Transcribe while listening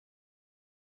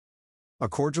A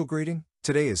cordial greeting.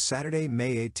 Today is Saturday,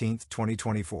 May 18th,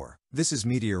 2024. This is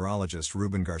meteorologist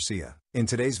Ruben Garcia. In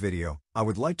today's video, I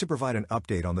would like to provide an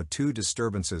update on the two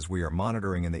disturbances we are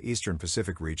monitoring in the Eastern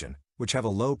Pacific region, which have a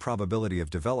low probability of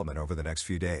development over the next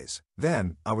few days.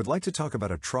 Then, I would like to talk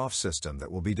about a trough system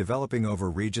that will be developing over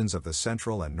regions of the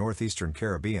central and northeastern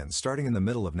Caribbean starting in the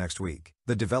middle of next week.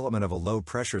 The development of a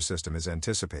low-pressure system is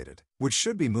anticipated, which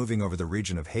should be moving over the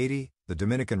region of Haiti, the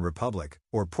Dominican Republic,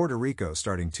 or Puerto Rico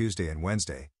starting Tuesday and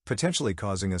Wednesday, potentially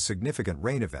causing a significant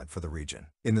rain event for the region.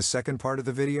 In the second part of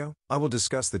the video, I will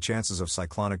discuss the chances of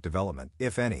cyclonic development,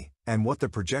 if any, and what the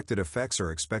projected effects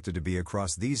are expected to be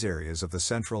across these areas of the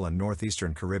central and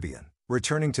northeastern Caribbean.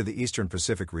 Returning to the Eastern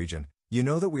Pacific region, you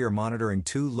know that we are monitoring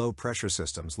two low-pressure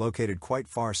systems located quite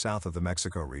far south of the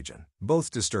Mexico region.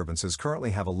 Both disturbances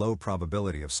currently have a low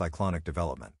probability of cyclonic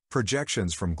development.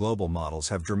 Projections from global models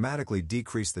have dramatically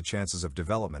decreased the chances of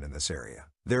development in this area.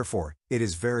 Therefore, it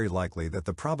is very likely that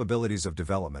the probabilities of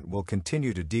development will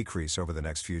continue to decrease over the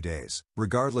next few days.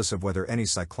 Regardless of whether any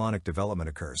cyclonic development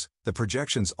occurs, the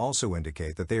projections also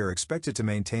indicate that they are expected to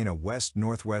maintain a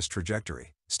west-northwest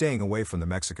trajectory, staying away from the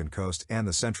Mexican coast and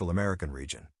the Central American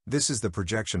region. This is the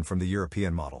projection from the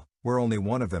European model, where only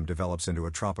one of them develops into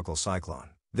a tropical cyclone.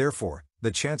 Therefore,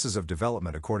 the chances of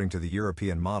development according to the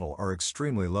European model are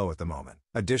extremely low at the moment.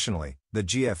 Additionally, the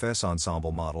GFS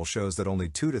ensemble model shows that only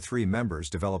 2 to 3 members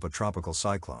develop a tropical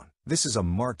cyclone. This is a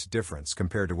marked difference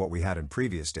compared to what we had in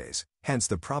previous days, hence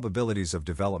the probabilities of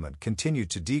development continue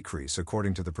to decrease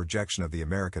according to the projection of the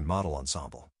American model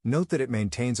ensemble. Note that it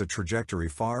maintains a trajectory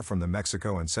far from the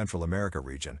Mexico and Central America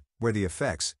region, where the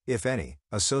effects, if any,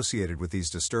 associated with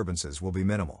these disturbances will be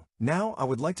minimal. Now I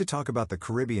would like to talk about the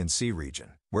Caribbean Sea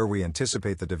region, where we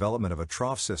anticipate the development of a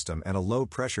trough system and a low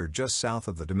pressure just south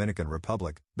of the Dominican Republic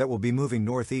that will be moving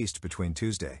northeast between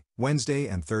Tuesday, Wednesday,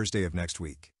 and Thursday of next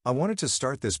week. I wanted to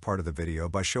start this part of the video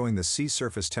by showing the sea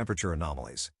surface temperature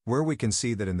anomalies, where we can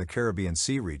see that in the Caribbean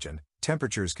Sea region,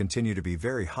 temperatures continue to be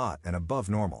very hot and above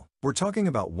normal. We're talking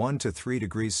about 1 to 3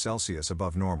 degrees Celsius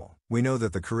above normal. We know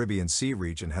that the Caribbean Sea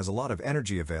region has a lot of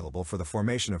energy available for the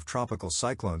formation of tropical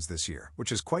cyclones this year,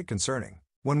 which is quite concerning.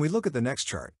 When we look at the next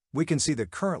chart, we can see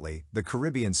that currently, the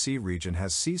Caribbean Sea region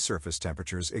has sea surface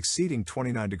temperatures exceeding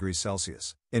 29 degrees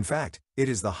Celsius. In fact, it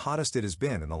is the hottest it has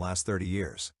been in the last 30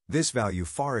 years. This value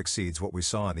far exceeds what we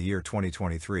saw in the year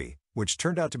 2023, which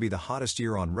turned out to be the hottest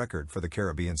year on record for the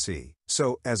Caribbean Sea.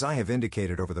 So, as I have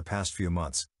indicated over the past few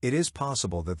months, it is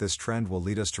possible that this trend will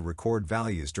lead us to record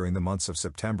values during the months of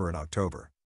September and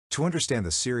October. To understand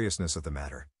the seriousness of the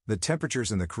matter, the temperatures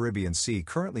in the Caribbean Sea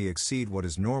currently exceed what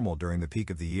is normal during the peak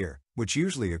of the year, which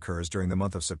usually occurs during the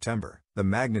month of September. The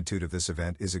magnitude of this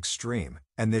event is extreme,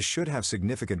 and this should have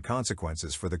significant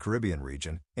consequences for the Caribbean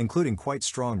region, including quite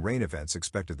strong rain events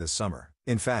expected this summer.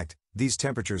 In fact, these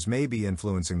temperatures may be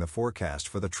influencing the forecast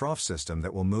for the trough system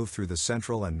that will move through the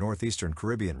central and northeastern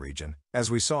Caribbean region,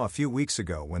 as we saw a few weeks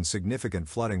ago when significant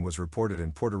flooding was reported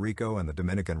in Puerto Rico and the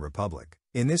Dominican Republic.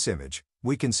 In this image,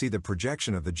 we can see the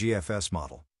projection of the GFS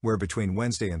model, where between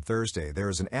Wednesday and Thursday there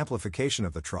is an amplification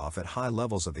of the trough at high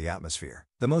levels of the atmosphere.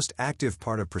 The most active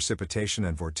part of precipitation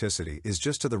and vorticity is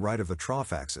just to the right of the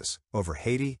trough axis, over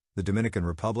Haiti, the Dominican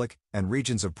Republic, and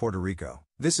regions of Puerto Rico.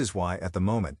 This is why, at the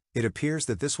moment, it appears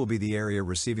that this will be the area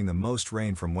receiving the most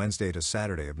rain from Wednesday to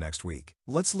Saturday of next week.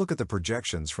 Let's look at the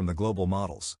projections from the global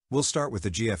models. We'll start with the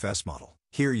GFS model.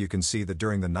 Here you can see that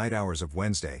during the night hours of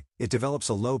Wednesday, it develops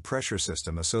a low-pressure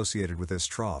system associated with this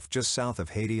trough just south of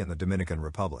Haiti and the Dominican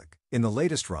Republic. In the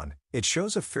latest run, it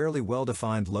shows a fairly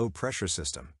well-defined low-pressure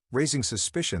system, raising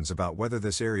suspicions about whether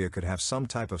this area could have some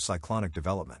type of cyclonic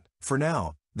development. For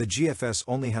now, the GFS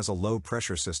only has a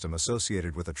low-pressure system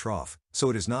associated with a trough, so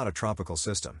it is not a tropical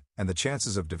system, and the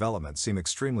chances of development seem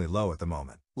extremely low at the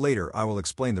moment. Later, I will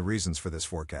explain the reasons for this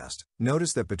forecast.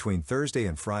 Notice that between Thursday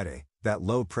and Friday, that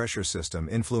low-pressure system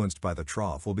influenced by the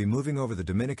trough will be moving over the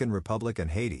Dominican Republic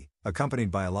and Haiti, accompanied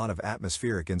by a lot of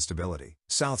atmospheric instability.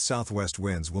 South-southwest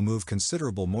winds will move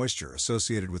considerable moisture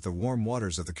associated with the warm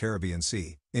waters of the Caribbean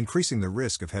Sea, increasing the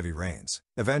risk of heavy rains.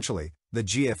 Eventually, the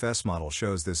GFS model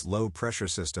shows this low-pressure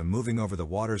system moving over the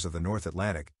waters of the North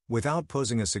Atlantic, without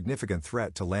posing a significant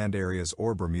threat to land areas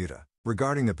or Bermuda.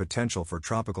 Regarding the potential for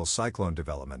tropical cyclone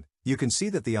development, you can see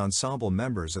that the ensemble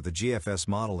members of the GFS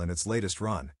model in its latest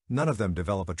run, none of them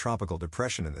develop a tropical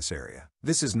depression in this area.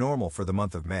 This is normal for the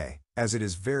month of May, as it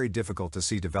is very difficult to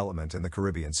see development in the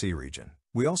Caribbean Sea region.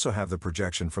 We also have the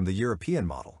projection from the European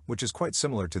model, which is quite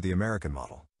similar to the American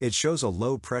model. It shows a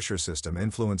low-pressure system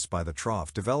influenced by the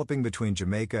trough developing between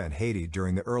Jamaica and Haiti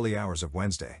during the early hours of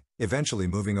Wednesday, eventually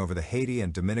moving over the Haiti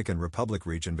and Dominican Republic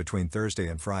region between Thursday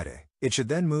and Friday. It should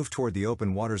then move toward the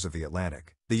open waters of the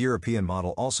Atlantic. The European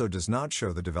model also does not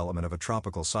show the development of a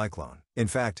tropical cyclone. In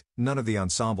fact, none of the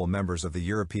ensemble members of the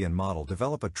European model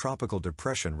develop a tropical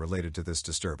depression related to this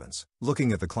disturbance.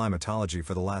 Looking at the climatology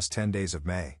for the last 10 days of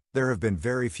May, there have been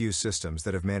very few systems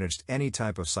that have managed any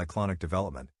type of cyclonic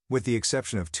development, with the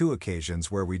exception of 2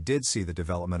 occasions where we did see the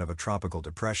development of a tropical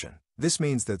depression. This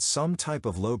means that some type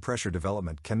of low-pressure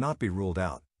development cannot be ruled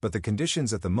out, but the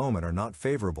conditions at the moment are not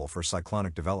favorable for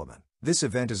cyclonic development. This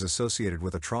event is associated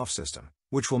with a trough system,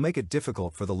 which will make it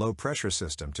difficult for the low-pressure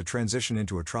system to transition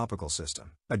into a tropical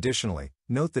system. Additionally,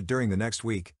 note that during the next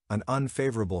week, an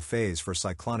unfavorable phase for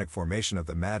cyclonic formation of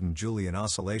the Madden-Julian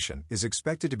Oscillation is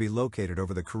expected to be located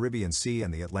over the Caribbean Sea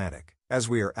and the Atlantic. As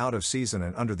we are out of season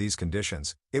and under these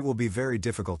conditions, it will be very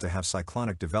difficult to have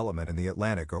cyclonic development in the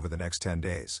Atlantic over the next 10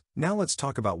 days. Now let's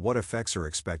talk about what effects are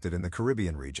expected in the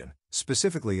Caribbean region,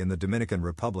 specifically in the Dominican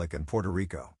Republic and Puerto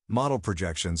Rico. Model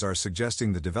projections are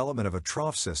suggesting the development of a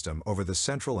trough system over the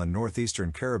central and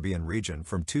northeastern Caribbean region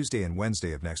from Tuesday and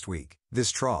Wednesday of next week.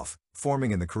 This trough,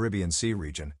 forming in the Caribbean Sea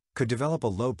region, could develop a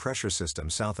low-pressure system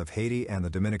south of Haiti and the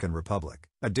Dominican Republic.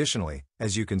 Additionally,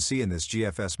 as you can see in this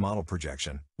GFS model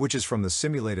projection, which is from the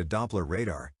simulated Doppler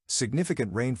radar,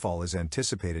 significant rainfall is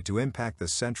anticipated to impact the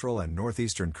central and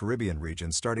northeastern Caribbean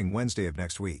region starting Wednesday of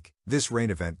next week. This rain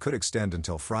event could extend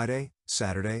until Friday,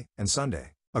 Saturday, and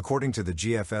Sunday. According to the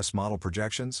GFS model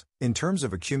projections, in terms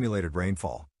of accumulated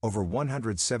rainfall, over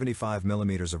 175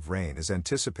 millimeters of rain is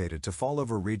anticipated to fall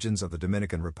over regions of the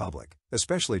Dominican Republic,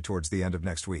 especially towards the end of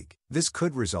next week. This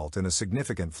could result in a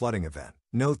significant flooding event.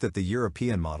 Note that the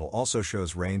European model also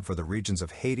shows rain for the regions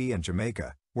of Haiti and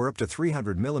Jamaica, where up to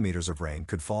 300 millimeters of rain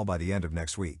could fall by the end of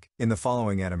next week. In the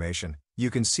following animation, you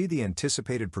can see the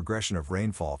anticipated progression of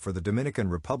rainfall for the Dominican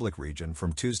Republic region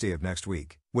from Tuesday of next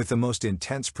week, with the most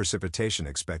intense precipitation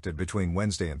expected between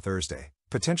Wednesday and Thursday,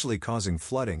 potentially causing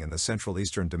flooding in the central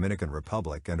eastern Dominican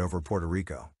Republic and over Puerto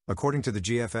Rico. According to the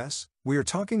GFS, we are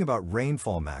talking about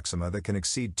rainfall maxima that can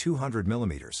exceed 200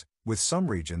 millimeters, with some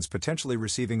regions potentially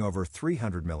receiving over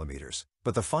 300 millimeters,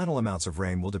 but the final amounts of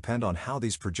rain will depend on how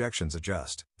these projections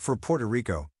adjust. For Puerto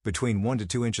Rico, between 1 to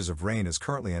 2 inches of rain is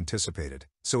currently anticipated,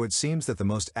 so it seems that the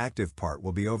most active part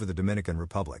will be over the Dominican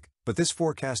Republic, but this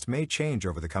forecast may change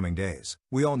over the coming days.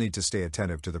 We all need to stay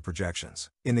attentive to the projections.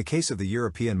 In the case of the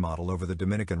European model over the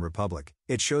Dominican Republic,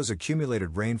 it shows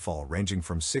accumulated rainfall ranging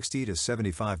from 60 to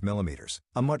 75 millimeters,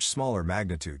 a much smaller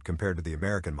magnitude compared to the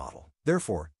American model.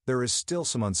 Therefore, there is still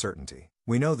some uncertainty.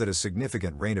 We know that a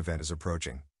significant rain event is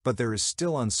approaching, but there is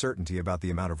still uncertainty about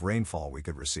the amount of rainfall we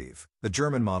could receive. The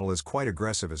German model is quite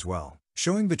aggressive as well,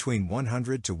 showing between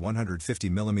 100 to 150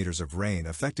 millimeters of rain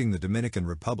affecting the Dominican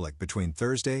Republic between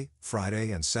Thursday,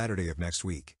 Friday, and Saturday of next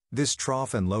week. This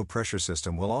trough and low-pressure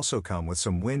system will also come with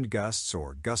some wind gusts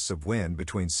or gusts of wind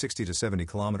between 60 to 70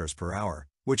 kilometers per hour,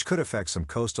 which could affect some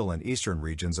coastal and eastern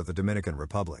regions of the Dominican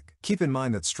Republic. Keep in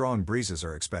mind that strong breezes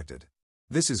are expected.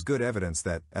 This is good evidence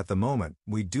that, at the moment,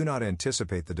 we do not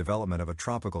anticipate the development of a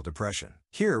tropical depression.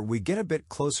 Here, we get a bit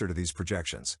closer to these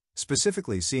projections,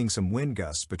 specifically seeing some wind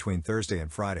gusts between Thursday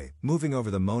and Friday, moving over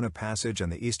the Mona Passage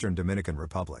and the eastern Dominican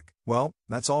Republic. Well,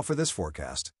 that's all for this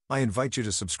forecast. I invite you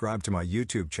to subscribe to my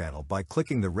YouTube channel by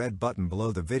clicking the red button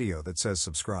below the video that says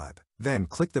subscribe. Then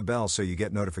click the bell so you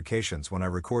get notifications when I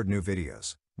record new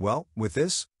videos. Well, with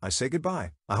this, I say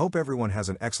goodbye. I hope everyone has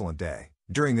an excellent day.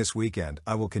 During this weekend,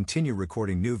 I will continue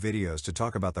recording new videos to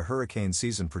talk about the hurricane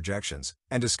season projections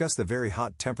and discuss the very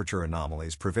hot temperature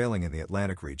anomalies prevailing in the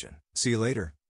Atlantic region. See you later.